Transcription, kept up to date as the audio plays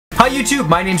Hi YouTube,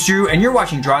 my name's Drew and you're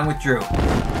watching Drawing with Drew.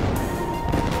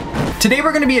 Today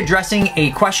we're going to be addressing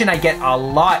a question I get a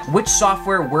lot: which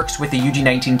software works with the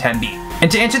UGEE 1910B?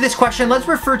 And to answer this question, let's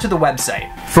refer to the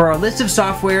website. For our list of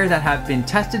software that have been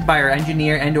tested by our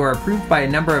engineer and or approved by a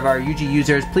number of our UGEE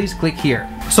users, please click here.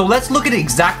 So let's look at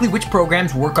exactly which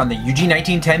programs work on the UGEE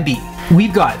 1910B.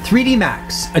 We've got 3D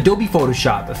Max, Adobe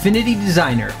Photoshop, Affinity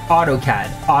Designer,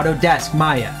 AutoCAD, Autodesk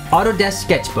Maya, Autodesk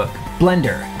Sketchbook,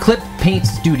 Blender, Clip Paint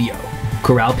Studio,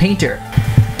 Corel Painter,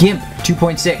 GIMP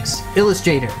 2.6,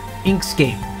 Illustrator,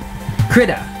 Inkscape,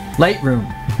 Krita, Lightroom,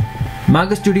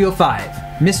 Manga Studio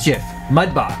 5, Mischief,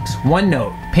 Mudbox,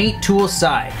 OneNote, Paint Tool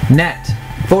Side, Net,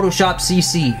 Photoshop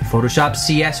CC, Photoshop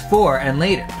CS4 and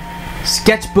later,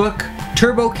 Sketchbook,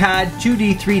 TurboCAD,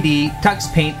 2D, 3D,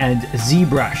 TuxPaint, and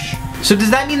ZBrush. So does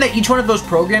that mean that each one of those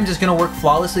programs is going to work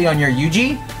flawlessly on your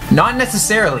UGEE? Not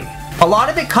necessarily. A lot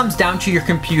of it comes down to your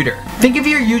computer. Think of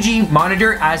your UGEE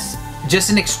monitor as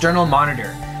just an external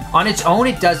monitor. On its own,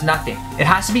 it does nothing. It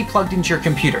has to be plugged into your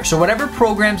computer. So whatever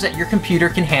programs that your computer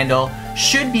can handle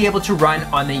should be able to run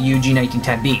on the UGEE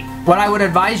 1910B. What I would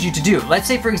advise you to do, let's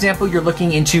say for example you're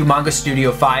looking into Manga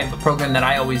Studio 5, a program that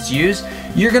I always use,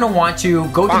 you're going to want to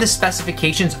go to the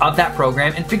specifications of that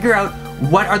program and figure out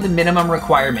what are the minimum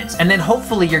requirements. And then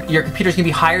hopefully your computer's going to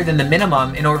be higher than the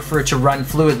minimum in order for it to run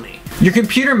fluidly. Your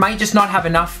computer might just not have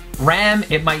enough RAM,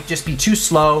 it might just be too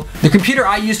slow. The computer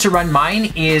I use to run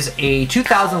mine is a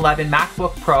 2011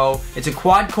 MacBook Pro. It's a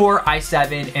quad-core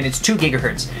i7 and it's 2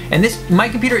 gigahertz. And my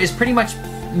computer is pretty much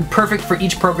perfect for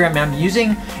each program I'm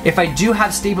using. If I do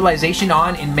have stabilization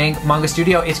on in Manga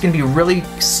Studio, it's going to be really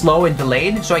slow and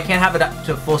delayed, so I can't have it up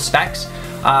to full specs.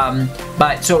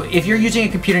 So if you're using a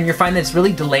computer and you're finding that it's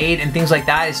really delayed and things like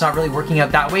that, it's not really working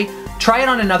out that way, try it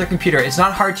on another computer. It's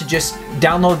not hard to just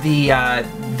download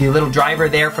the little driver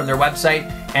there from their website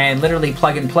and literally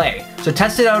plug and play. So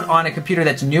test it out on a computer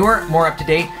that's newer, more up to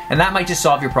date, and that might just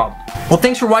solve your problem. Well,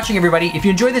 thanks for watching everybody. If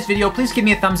you enjoyed this video, please give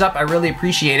me a thumbs up. I really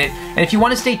appreciate it. And if you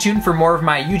want to stay tuned for more of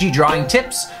my UGEE drawing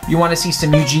tips, you want to see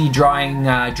some UGEE drawing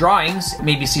drawings,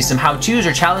 maybe see some how-tos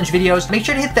or challenge videos, make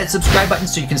sure to hit that subscribe button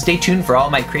so you can stay tuned for all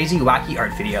my crazy, wacky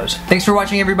art videos. Thanks for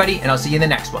watching everybody, and I'll see you in the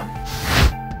next one.